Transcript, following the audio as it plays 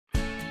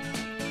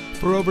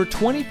For over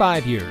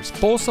 25 years,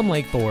 Folsom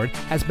Lake Ford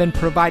has been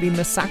providing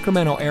the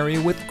Sacramento area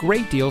with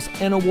great deals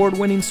and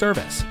award-winning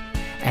service.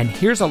 And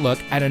here's a look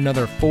at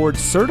another Ford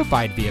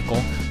certified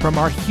vehicle from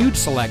our huge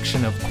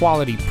selection of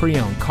quality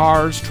pre-owned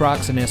cars,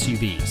 trucks, and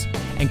SUVs,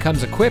 and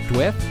comes equipped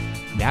with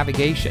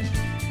navigation,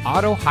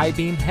 auto high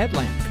beam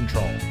headlamp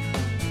control,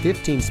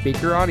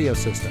 15-speaker audio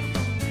system,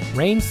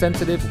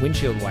 rain-sensitive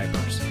windshield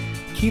wipers,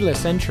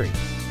 keyless entry,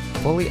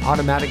 fully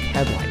automatic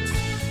headlights,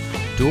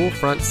 dual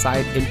front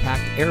side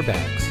impact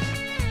airbags,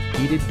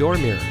 heated door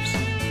mirrors,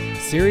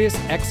 Sirius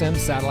XM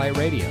satellite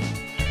radio,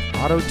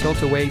 auto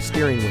tilt-away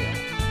steering wheel,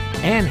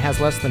 and has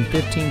less than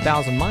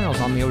 15,000 miles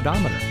on the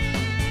odometer.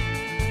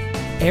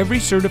 Every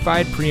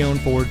certified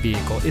pre-owned Ford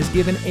vehicle is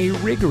given a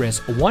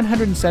rigorous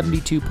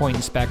 172-point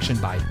inspection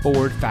by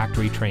Ford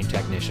factory-trained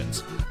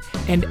technicians.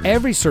 And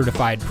every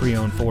certified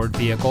pre-owned Ford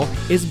vehicle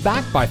is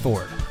backed by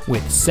Ford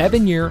with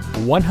 7-year,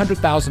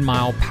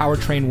 100,000-mile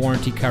powertrain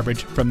warranty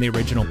coverage from the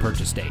original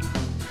purchase date,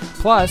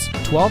 plus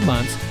 12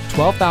 months,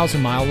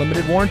 12,000-mile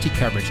limited warranty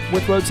coverage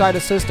with roadside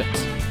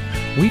assistance.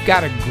 We've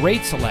got a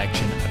great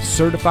selection of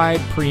certified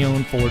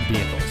pre-owned Ford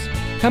vehicles.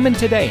 Come in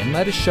today and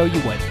let us show you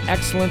what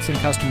excellence in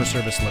customer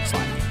service looks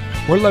like.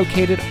 We're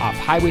located off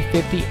Highway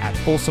 50 at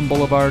Folsom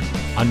Boulevard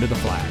under the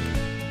flag.